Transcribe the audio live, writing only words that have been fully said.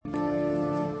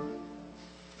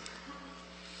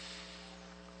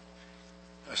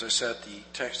As I said, the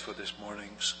text for this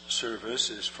morning's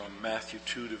service is from Matthew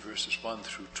 2 to verses 1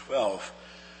 through 12,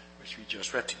 which we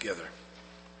just read together.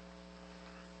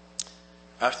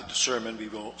 After the sermon, we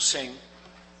will sing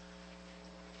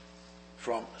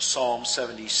from Psalm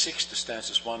 76, the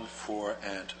stanzas 1, 4,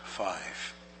 and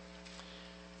 5.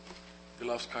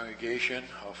 Beloved congregation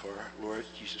of our Lord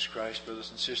Jesus Christ,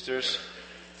 brothers and sisters,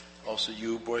 also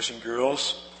you, boys and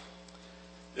girls,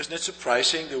 isn't it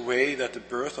surprising the way that the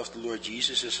birth of the Lord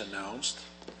Jesus is announced?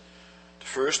 The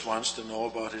first ones to know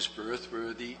about his birth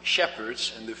were the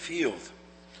shepherds in the field.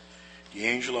 The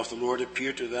angel of the Lord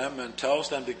appeared to them and tells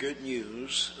them the good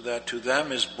news that to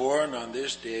them is born on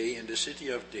this day in the city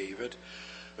of David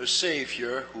a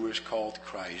Savior who is called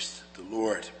Christ the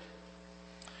Lord.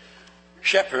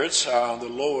 Shepherds are on the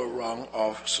lower rung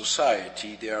of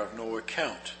society. They are of no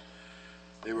account.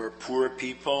 They were poor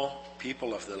people,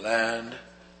 people of the land,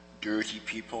 dirty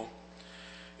people.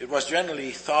 It was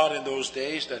generally thought in those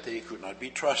days that they could not be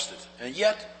trusted. And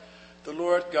yet, the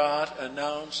Lord God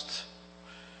announced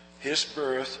his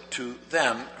birth to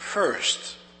them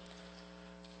first.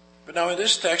 But now in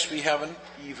this text we have an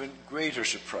even greater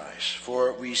surprise,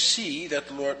 for we see that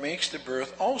the Lord makes the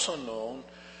birth also known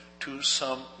to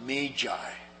some magi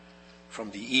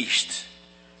from the east.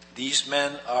 These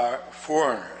men are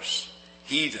foreigners,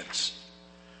 heathens.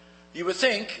 You would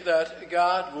think that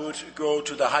God would go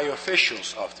to the high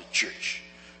officials of the church,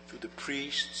 to the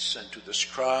priests and to the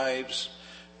scribes,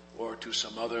 or to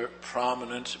some other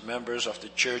prominent members of the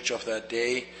church of that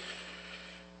day.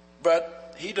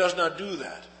 But he does not do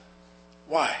that.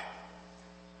 Why?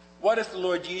 What if the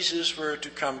Lord Jesus were to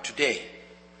come today?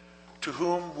 To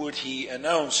whom would he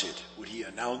announce it? Would he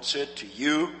announce it to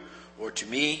you or to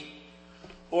me?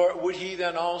 Or would he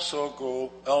then also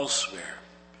go elsewhere?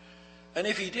 And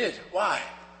if he did, why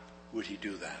would he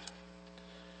do that?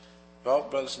 Well,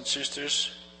 brothers and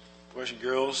sisters, boys and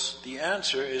girls, the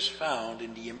answer is found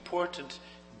in the important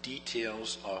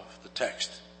details of the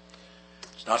text.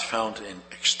 It's not found in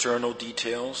external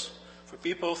details, for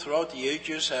people throughout the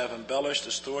ages have embellished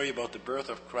the story about the birth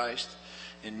of Christ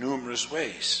in numerous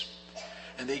ways.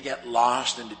 And they get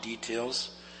lost in the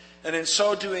details, and in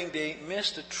so doing they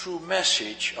miss the true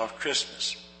message of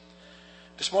Christmas.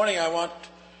 This morning I want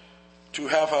to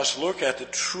have us look at the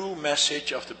true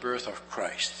message of the birth of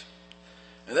Christ.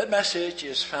 And that message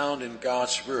is found in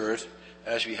God's Word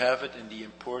as we have it in the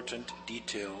important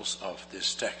details of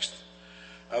this text.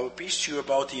 I will preach to you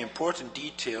about the important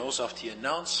details of the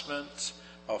announcement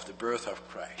of the birth of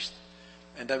Christ.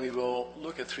 And then we will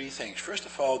look at three things. First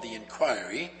of all, the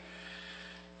inquiry.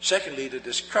 Secondly, the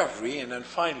discovery. And then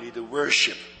finally, the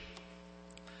worship.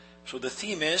 So the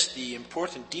theme is the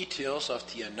important details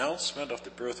of the announcement of the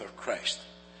birth of Christ.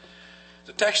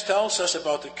 The text tells us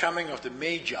about the coming of the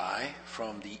Magi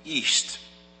from the east.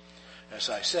 As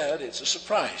I said, it's a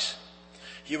surprise.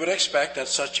 You would expect that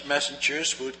such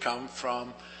messengers would come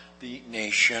from the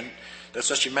nation, that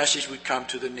such a message would come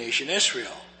to the nation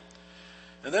Israel.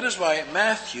 And that is why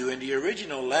Matthew, in the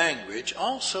original language,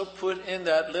 also put in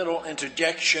that little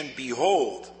interjection,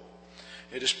 behold.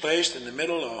 It is placed in the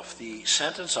middle of the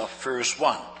sentence of verse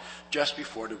 1, just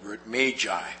before the word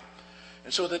Magi.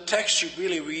 And so the text should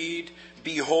really read,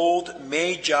 behold,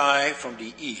 Magi from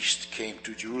the east came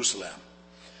to Jerusalem.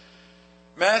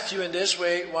 Matthew in this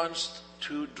way wants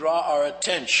to draw our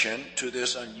attention to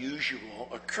this unusual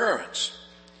occurrence.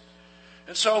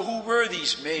 And so who were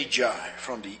these Magi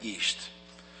from the east?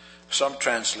 Some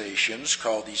translations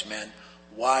call these men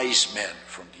wise men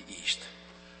from the east.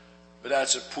 But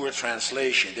that's a poor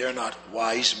translation. They're not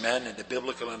wise men in the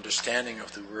biblical understanding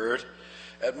of the word.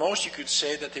 At most you could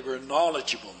say that they were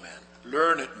knowledgeable men,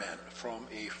 learned men from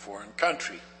a foreign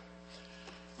country,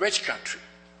 rich country.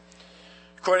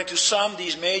 According to some,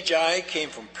 these Magi came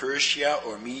from Persia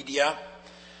or Media,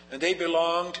 and they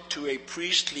belonged to a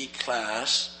priestly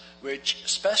class which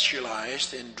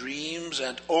specialized in dreams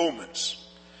and omens.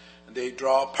 And they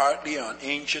draw partly on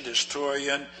ancient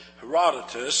historian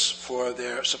Herodotus for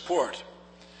their support.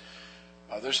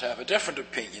 Others have a different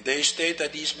opinion. They state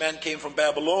that these men came from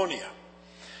Babylonia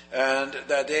and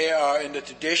that they are in the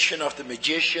tradition of the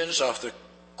magicians of the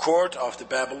court of the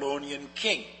Babylonian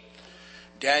king.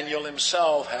 Daniel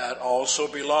himself had also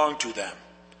belonged to them.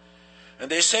 And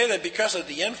they say that because of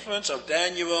the influence of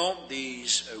Daniel,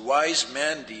 these wise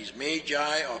men, these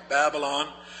Magi of Babylon,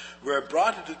 were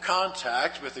brought into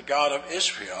contact with the God of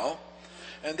Israel,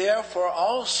 and therefore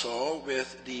also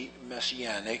with the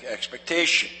messianic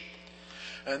expectation.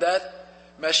 And that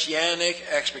messianic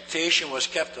expectation was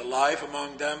kept alive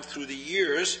among them through the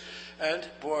years and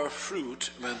bore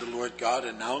fruit when the Lord God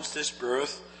announced his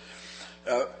birth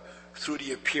through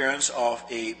the appearance of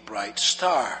a bright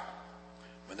star.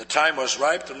 When the time was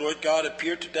ripe, the Lord God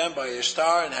appeared to them by a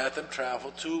star and had them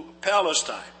travel to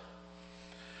Palestine.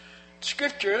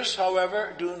 Scriptures,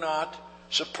 however, do not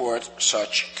support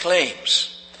such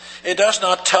claims. It does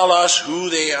not tell us who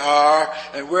they are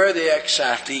and where they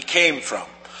exactly came from.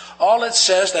 All it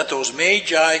says that those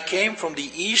Magi came from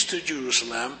the east to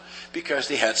Jerusalem because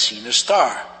they had seen a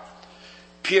star.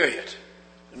 Period.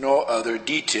 No other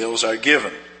details are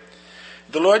given.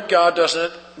 The Lord God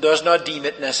does not deem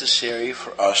it necessary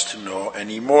for us to know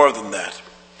any more than that.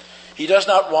 He does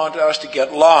not want us to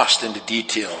get lost in the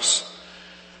details,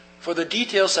 for the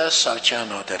details as such are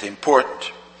not that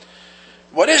important.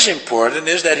 What is important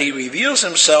is that he reveals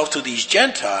himself to these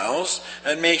Gentiles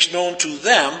and makes known to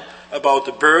them about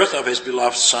the birth of his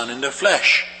beloved Son in the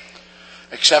flesh.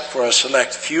 Except for a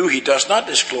select few, he does not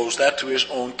disclose that to his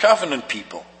own covenant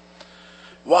people.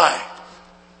 Why?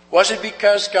 Was it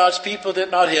because God's people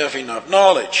did not have enough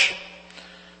knowledge?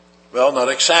 Well, not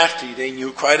exactly. They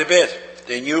knew quite a bit.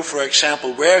 They knew, for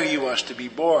example, where he was to be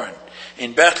born,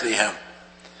 in Bethlehem.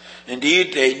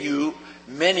 Indeed, they knew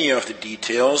many of the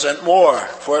details and more,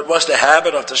 for it was the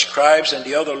habit of the scribes and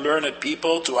the other learned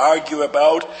people to argue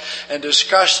about and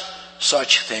discuss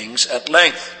such things at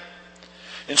length.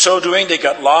 In so doing, they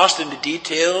got lost in the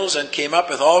details and came up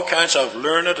with all kinds of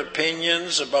learned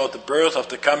opinions about the birth of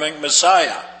the coming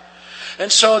Messiah.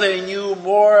 And so they knew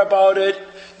more about it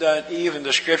than even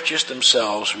the scriptures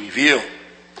themselves reveal.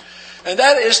 And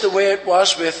that is the way it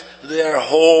was with their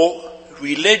whole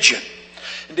religion.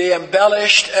 They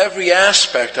embellished every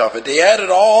aspect of it. They added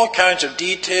all kinds of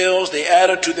details. They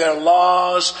added to their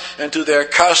laws and to their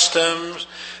customs,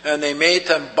 and they made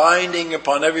them binding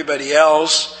upon everybody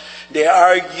else. They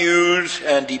argued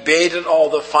and debated all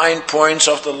the fine points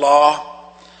of the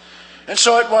law. And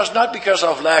so it was not because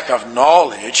of lack of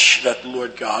knowledge that the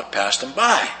Lord God passed them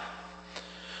by.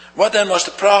 What then was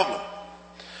the problem?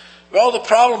 Well, the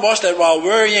problem was that while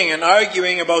worrying and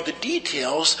arguing about the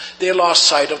details, they lost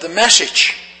sight of the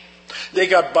message. They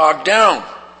got bogged down.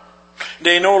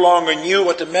 They no longer knew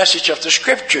what the message of the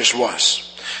Scriptures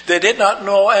was. They did not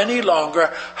know any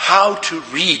longer how to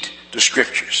read the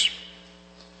Scriptures.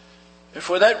 And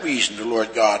for that reason, the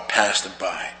Lord God passed them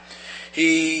by.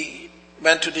 He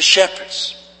went to the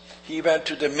shepherds. He went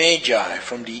to the Magi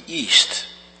from the east.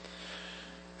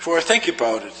 For think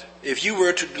about it. If you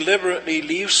were to deliberately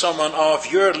leave someone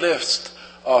off your list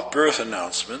of birth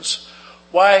announcements,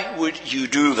 why would you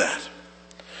do that?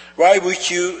 Why would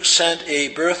you send a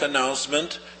birth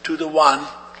announcement to the one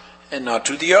and not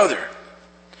to the other?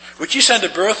 Would you send a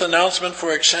birth announcement,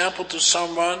 for example, to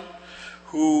someone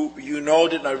who you know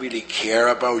did not really care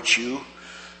about you,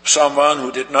 someone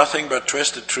who did nothing but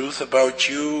twist the truth about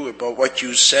you, about what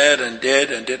you said and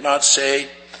did not say,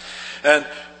 and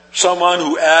someone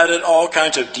who added all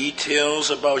kinds of details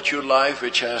about your life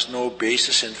which has no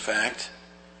basis in fact?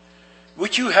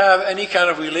 Would you have any kind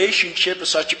of relationship with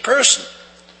such a person?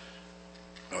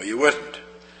 No, you wouldn't.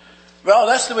 Well,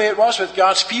 that's the way it was with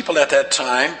God's people at that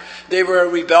time. They were a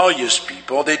rebellious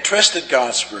people. They twisted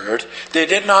God's word. They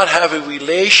did not have a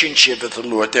relationship with the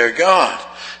Lord their God.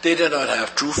 They did not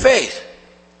have true faith.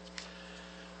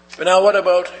 But now what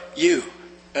about you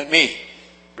and me,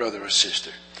 brother or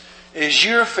sister? Is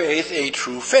your faith a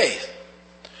true faith?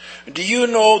 Do you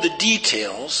know the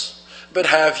details, but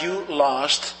have you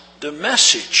lost the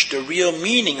message, the real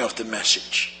meaning of the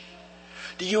message?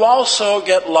 Do you also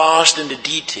get lost in the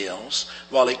details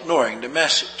while ignoring the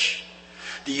message?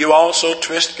 Do you also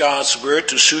twist God's word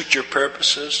to suit your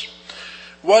purposes?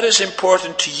 What is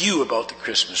important to you about the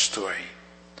Christmas story?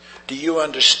 Do you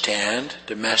understand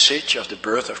the message of the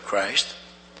birth of Christ?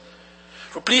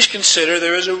 For please consider,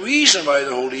 there is a reason why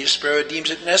the Holy Spirit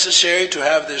deems it necessary to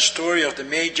have this story of the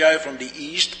Magi from the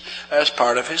East as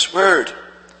part of His Word.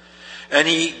 And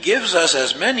He gives us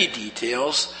as many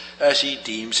details as He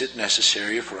deems it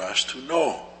necessary for us to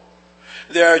know.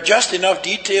 There are just enough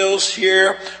details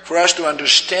here for us to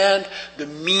understand the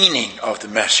meaning of the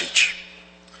message.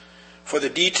 For the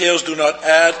details do not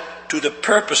add to the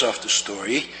purpose of the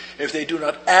story. If they do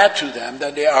not add to them,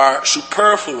 then they are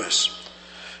superfluous.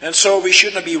 And so we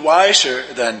should not be wiser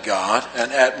than God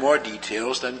and add more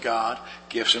details than God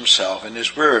gives Himself in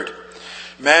His Word.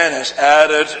 Man has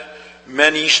added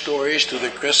many stories to the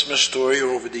Christmas story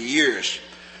over the years.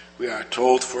 We are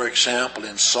told, for example,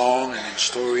 in song and in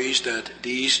stories that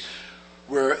these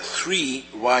were 3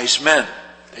 wise men.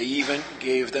 They even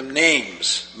gave them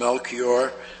names: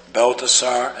 Melchior,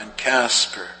 Balthasar, and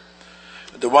Caspar.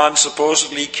 The one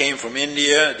supposedly came from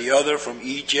India, the other from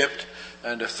Egypt,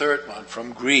 and the third one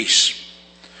from Greece.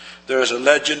 There is a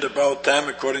legend about them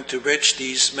according to which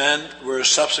these men were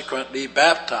subsequently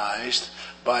baptized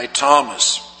by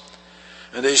Thomas.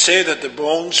 And they say that the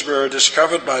bones were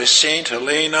discovered by Saint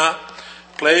Helena,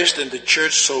 placed in the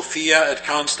Church Sophia at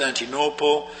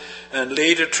Constantinople, and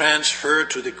later transferred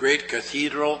to the great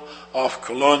cathedral of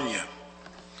Cologne.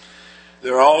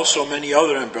 There are also many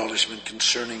other embellishments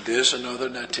concerning this and other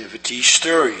nativity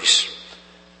stories.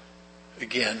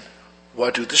 Again,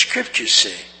 what do the scriptures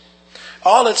say?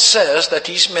 All it says that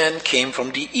these men came from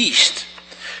the east.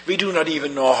 We do not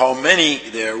even know how many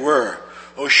there were.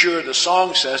 Oh, sure, the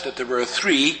song says that there were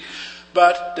 3,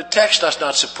 but the text does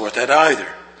not support that either.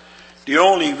 The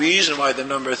only reason why the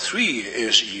number 3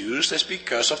 is used is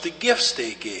because of the gifts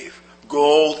they gave: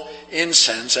 gold,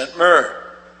 incense, and myrrh.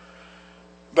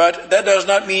 But that does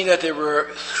not mean that there were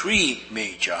 3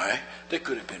 magi. There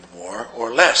could have been more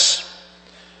or less.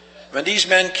 When these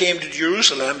men came to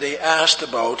Jerusalem, they asked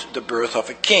about the birth of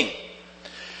a king.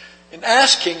 In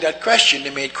asking that question, they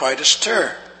made quite a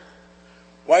stir.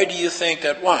 Why do you think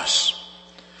that was?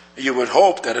 You would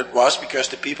hope that it was because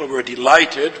the people were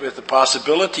delighted with the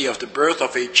possibility of the birth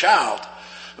of a child.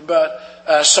 But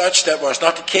as such, that was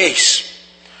not the case.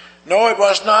 No, it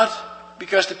was not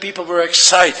because the people were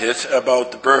excited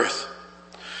about the birth.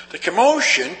 The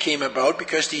commotion came about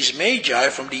because these magi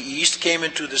from the east came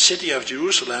into the city of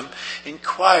Jerusalem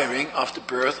inquiring of the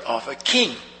birth of a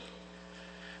king.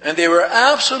 And they were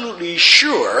absolutely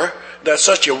sure that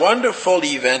such a wonderful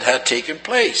event had taken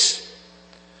place.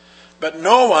 But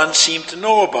no one seemed to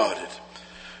know about it.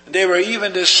 They were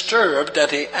even disturbed that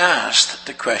they asked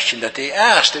the question that they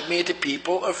asked. It made the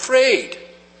people afraid.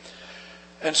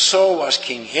 And so was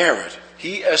King Herod.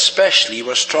 He especially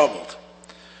was troubled.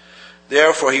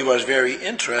 Therefore, he was very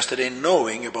interested in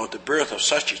knowing about the birth of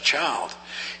such a child.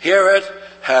 Herod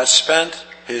had spent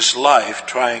his life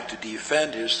trying to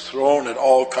defend his throne at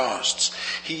all costs.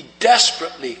 He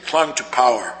desperately clung to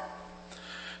power.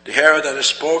 The Herod that is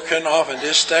spoken of in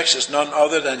this text is none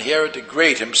other than Herod the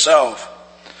Great himself.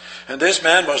 And this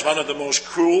man was one of the most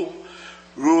cruel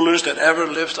rulers that ever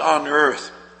lived on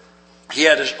earth. He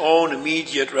had his own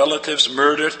immediate relatives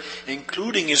murdered,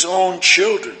 including his own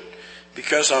children,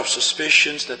 because of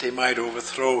suspicions that they might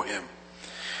overthrow him.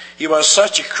 He was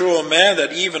such a cruel man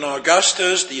that even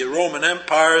Augustus, the Roman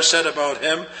Empire, said about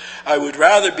him, "I would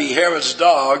rather be Herod's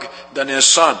dog than his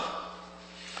son."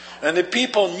 And the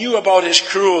people knew about his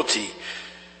cruelty.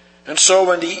 And so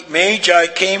when the Magi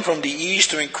came from the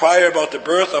east to inquire about the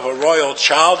birth of a royal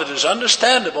child, it is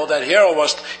understandable that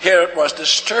Herod was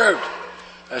disturbed,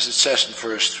 as it says in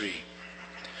verse 3.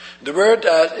 The word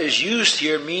that is used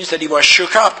here means that he was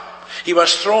shook up. He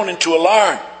was thrown into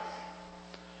alarm.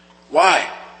 Why?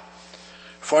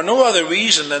 For no other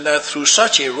reason than that through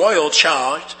such a royal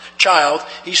child,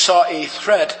 he saw a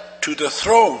threat to the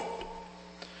throne.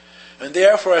 And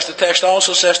therefore, as the text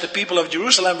also says, the people of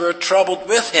Jerusalem were troubled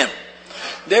with him.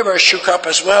 They were shook up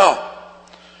as well.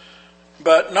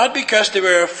 But not because they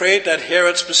were afraid that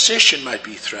Herod's position might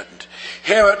be threatened.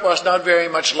 Herod was not very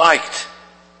much liked.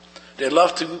 They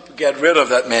loved to get rid of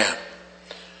that man.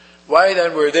 Why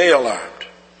then were they alarmed?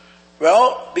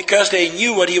 Well, because they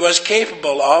knew what he was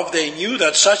capable of. They knew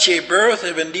that such a birth,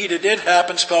 if indeed it did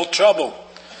happen, spelled trouble.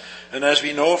 And as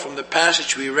we know from the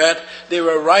passage we read, they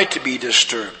were right to be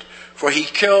disturbed. For he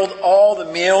killed all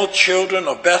the male children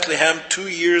of Bethlehem 2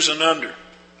 years and under.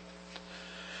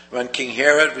 When King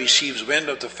Herod receives wind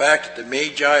of the fact that the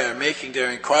Magi are making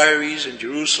their inquiries in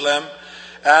Jerusalem,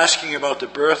 asking about the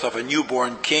birth of a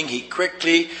newborn king, he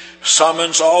quickly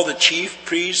summons all the chief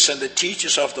priests and the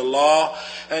teachers of the law,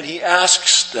 and he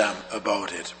asks them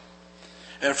about it.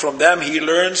 And from them he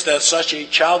learns that such a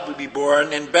child will be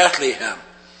born in Bethlehem.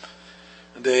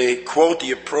 They quote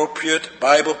the appropriate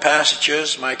Bible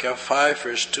passages, Micah 5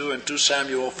 verse 2 and 2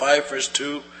 Samuel 5 verse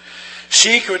 2.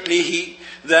 Secretly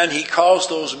he calls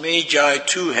those Magi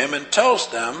to him and tells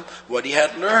them what he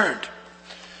had learned.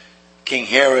 King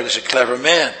Herod is a clever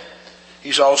man.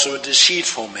 He's also a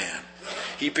deceitful man.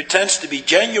 He pretends to be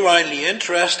genuinely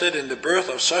interested in the birth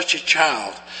of such a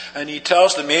child, and he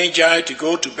tells the Magi to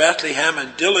go to Bethlehem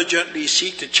and diligently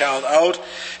seek the child out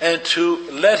and to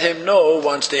let him know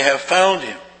once they have found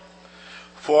him.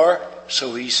 For,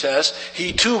 so he says,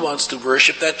 he too wants to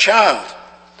worship that child.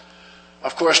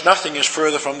 Of course, nothing is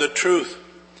further from the truth.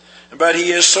 But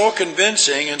he is so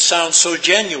convincing and sounds so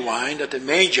genuine that the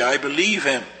Magi believe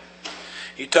him.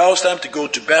 He tells them to go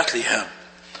to Bethlehem.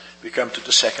 We come to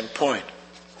the second point.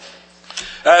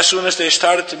 As soon as they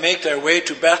started to make their way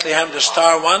to Bethlehem, the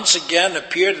star once again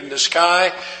appeared in the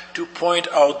sky to point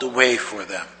out the way for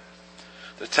them.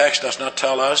 The text does not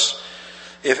tell us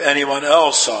if anyone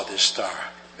else saw this star.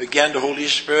 Again, the Holy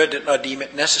Spirit did not deem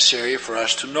it necessary for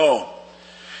us to know.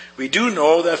 We do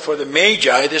know that for the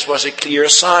Magi this was a clear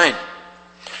sign.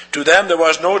 To them there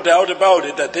was no doubt about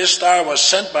it that this star was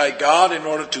sent by God in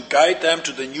order to guide them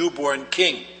to the newborn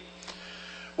king.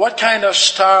 What kind of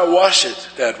star was it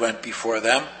that went before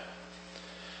them?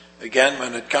 Again,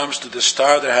 when it comes to the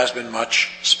star, there has been much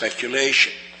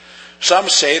speculation. Some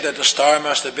say that the star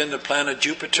must have been the planet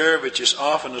Jupiter, which is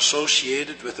often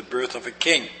associated with the birth of a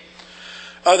king.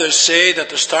 Others say that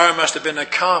the star must have been a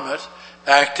comet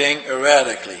acting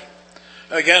erratically.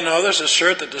 Again, others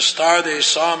assert that the star they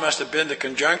saw must have been the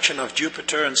conjunction of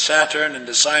Jupiter and Saturn in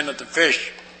the sign of the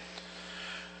fish.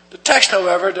 The text,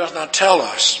 however, does not tell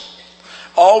us.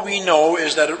 All we know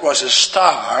is that it was a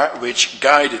star which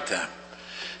guided them.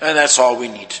 And that's all we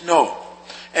need to know.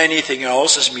 Anything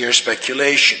else is mere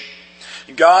speculation.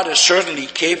 God is certainly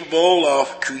capable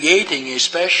of creating a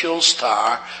special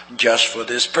star just for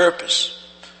this purpose.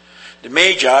 The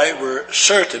Magi were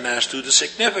certain as to the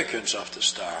significance of the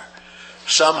star.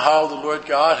 Somehow the Lord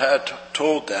God had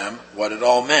told them what it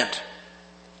all meant.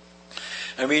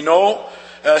 And we know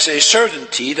as a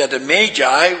certainty that the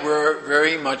Magi were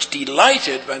very much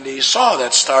delighted when they saw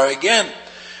that star again.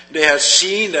 They had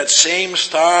seen that same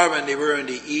star when they were in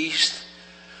the east,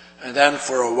 and then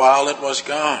for a while it was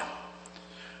gone.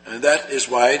 And that is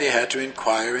why they had to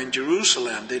inquire in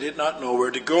Jerusalem. They did not know where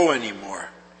to go anymore.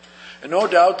 And no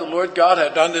doubt the Lord God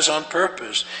had done this on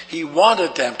purpose. He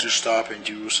wanted them to stop in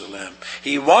Jerusalem.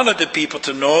 He wanted the people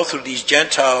to know through these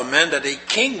Gentile men that a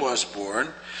king was born,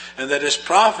 and that his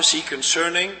prophecy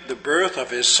concerning the birth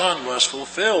of his son was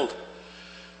fulfilled.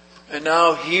 And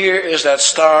now here is that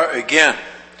star again.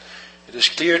 It is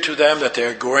clear to them that they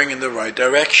are going in the right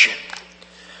direction.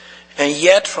 And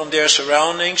yet, from their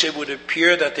surroundings, it would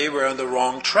appear that they were on the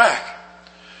wrong track.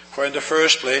 For in the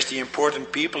first place, the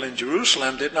important people in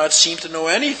Jerusalem did not seem to know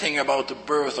anything about the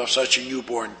birth of such a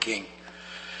newborn king.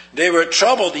 They were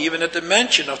troubled even at the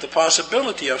mention of the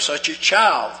possibility of such a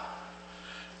child.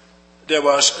 There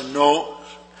was no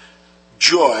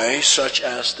joy such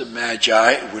as the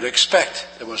Magi would expect.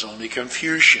 There was only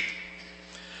confusion.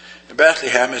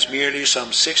 Bethlehem is merely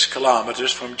some 6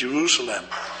 kilometers from Jerusalem.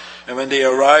 And when they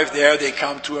arrive there, they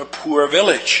come to a poor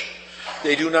village.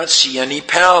 They do not see any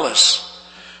palace.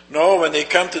 No, when they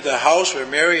come to the house where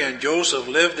Mary and Joseph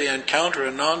lived, they encounter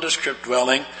a nondescript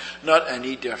dwelling, not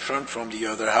any different from the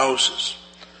other houses.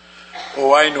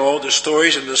 Oh, I know, the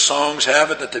stories and the songs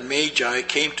have it that the Magi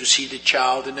came to see the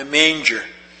child in a manger.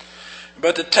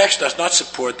 But the text does not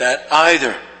support that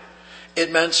either.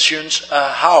 It mentions a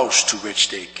house to which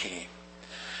they came.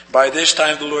 By this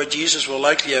time, the Lord Jesus will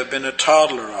likely have been a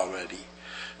toddler already.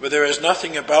 But there is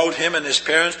nothing about him and his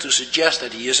parents to suggest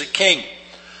that he is a king.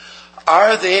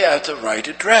 Are they at the right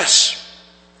address?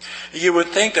 You would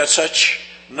think that such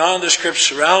nondescript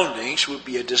surroundings would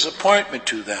be a disappointment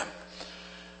to them.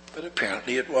 But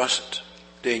apparently it wasn't.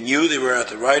 They knew they were at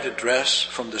the right address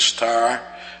from the star,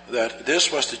 that this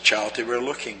was the child they were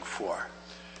looking for.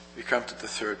 We come to the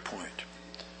third point.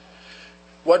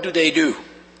 What do?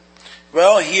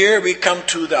 Well, here we come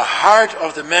to the heart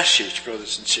of the message,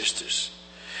 brothers and sisters.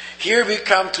 Here we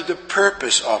come to the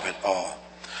purpose of it all.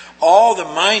 All the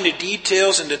minor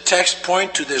details in the text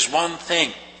point to this one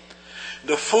thing.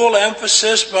 The full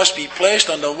emphasis must be placed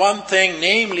on the one thing,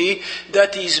 namely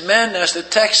that these men, as the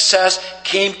text says,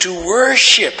 came to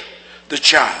worship the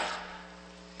child.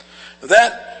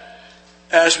 That,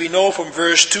 as we know from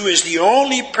verse 2, is the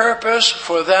only purpose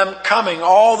for them coming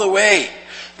all the way.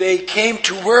 They came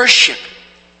to worship.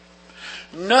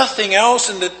 Nothing else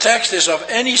in the text is of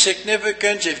any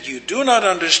significance if you do not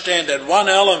understand that one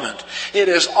element. It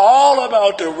is all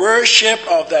about the worship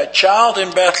of that child in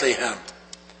Bethlehem.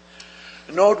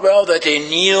 Note well that they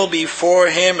kneel before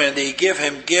him and they give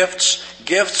him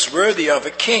gifts worthy of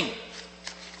a king.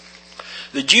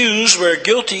 The Jews were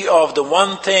guilty of the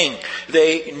one thing.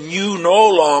 They knew no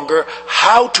longer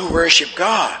how to worship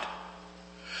God.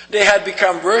 They had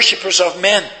become worshippers of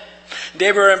men.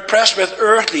 They were impressed with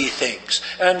earthly things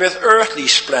and with earthly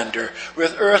splendor,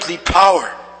 with earthly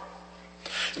power.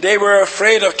 They were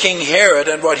afraid of King Herod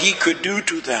and what he could do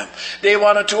to them. They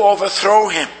wanted to overthrow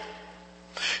him.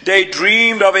 They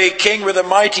dreamed of a king with a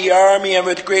mighty army and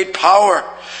with great power,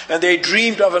 and they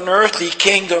dreamed of an earthly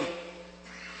kingdom.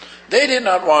 They did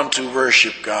not want to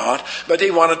worship God, but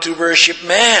they wanted to worship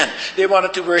man. They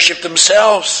wanted to worship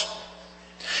themselves.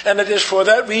 And it is for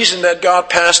that reason that God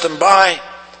passed them by.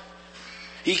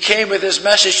 He came with his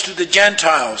message to the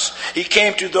Gentiles. He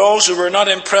came to those who were not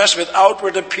impressed with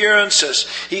outward appearances.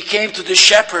 He came to the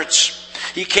shepherds.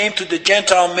 He came to the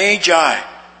Gentile Magi.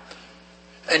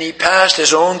 And he passed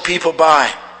his own people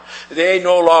by. They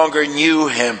no longer knew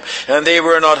him, and they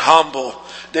were not humble.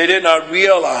 They did not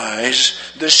realize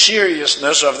the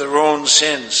seriousness of their own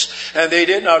sins, and they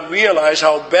did not realize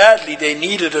how badly they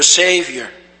needed a Savior.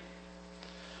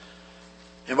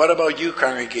 And what about you,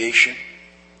 congregation?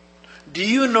 Do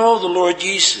you know the Lord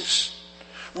Jesus?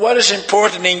 What is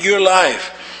important in your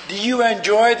life? Do you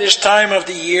enjoy this time of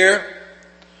the year?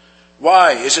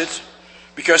 Why? Is it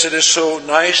because it is so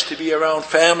nice to be around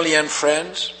family and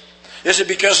friends? Is it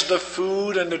because of the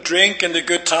food and the drink and the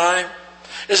good time?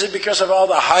 Is it because of all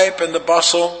the hype and the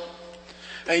bustle?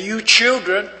 And you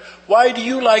children, why do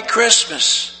you like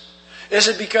Christmas? Is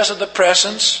it because of the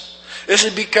presents? Is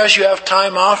it because you have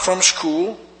time off from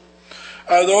school?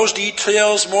 Are those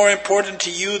details more important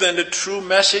to you than the true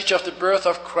message of the birth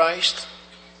of Christ?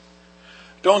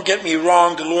 Don't get me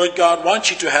wrong, the Lord God wants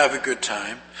you to have a good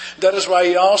time. That is why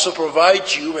He also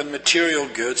provides you with material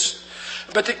goods.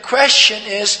 But the question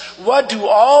is, what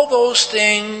role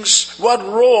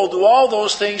do all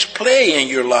those things play in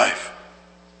your life?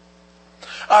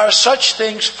 Are such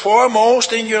things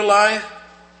foremost in your life?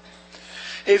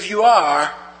 If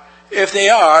they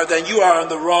are, then you are on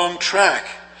the wrong track.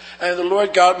 And the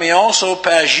Lord God may also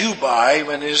pass you by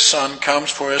when His Son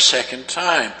comes for a second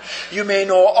time. You may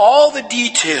know all the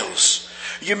details.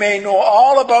 You may know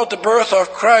all about the birth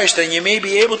of Christ, and you may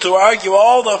be able to argue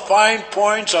all the fine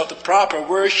points of the proper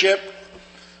worship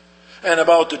and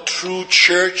about the true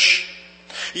church.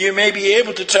 You may be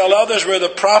able to tell others where the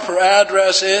proper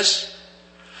address is.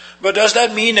 But does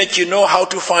that mean that you know how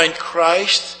to find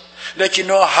Christ? That you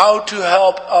know how to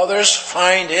help others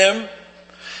find Him?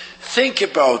 Think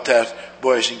about that,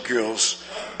 boys and girls,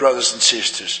 brothers and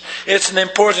sisters. It's an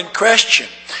important question.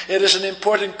 It is an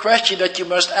important question that you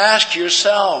must ask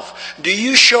yourself. Do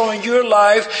you show in your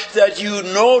life that you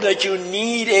know that you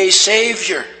need a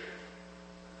Savior?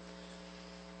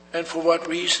 And for what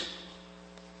reason?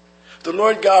 The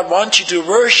Lord God wants you to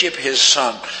worship His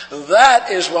Son.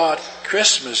 That is what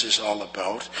Christmas is all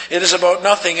about. It is about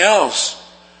nothing else.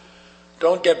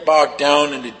 Don't get bogged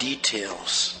down in the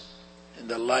details, in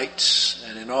the lights,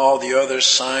 and in all the other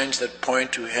signs that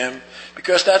point to Him,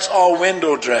 because that's all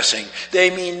window dressing.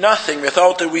 They mean nothing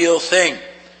without the real thing.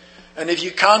 And if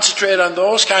you concentrate on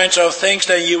those kinds of things,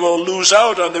 then you will lose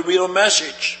out on the real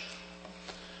message.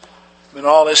 When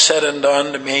all is said and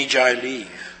done, the Magi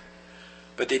leave.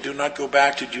 But they do not go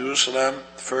back to Jerusalem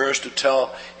first to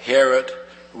tell Herod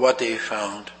what they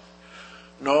found.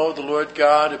 No, the Lord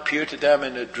God appeared to them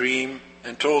in a dream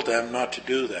and told them not to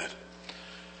do that.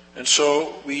 And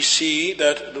so we see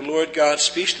that the Lord God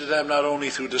speaks to them not only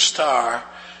through the star,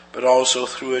 but also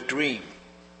through a dream.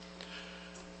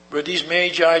 Were these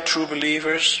Magi true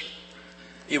believers?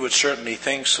 You would certainly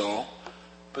think so,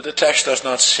 but the text does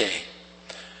not say.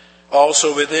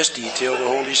 Also, with this detail, the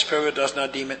Holy Spirit does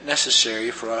not deem it necessary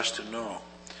for us to know.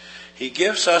 He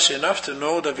gives us enough to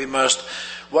know that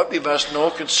what we must know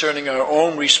concerning our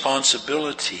own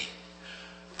responsibility.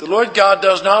 The Lord God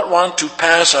does not want to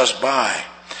pass us by.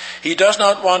 He does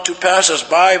not want to pass us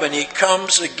by when He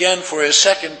comes again for a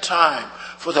second time,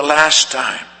 for the last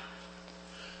time.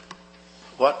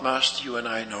 What must you and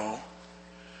I know?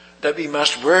 That we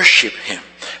must worship Him.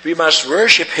 We must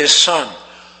worship His Son.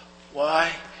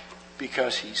 Why?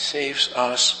 Because He saves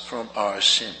us from our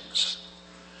sins.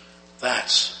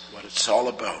 That's what it's all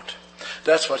about.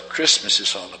 That's what Christmas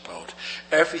is all about.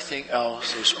 Everything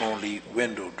else is only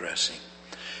window dressing.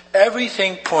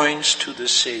 Everything points to the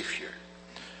Savior.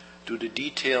 Do the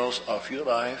details of your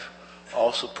life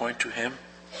also point to Him?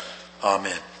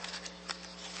 Amen.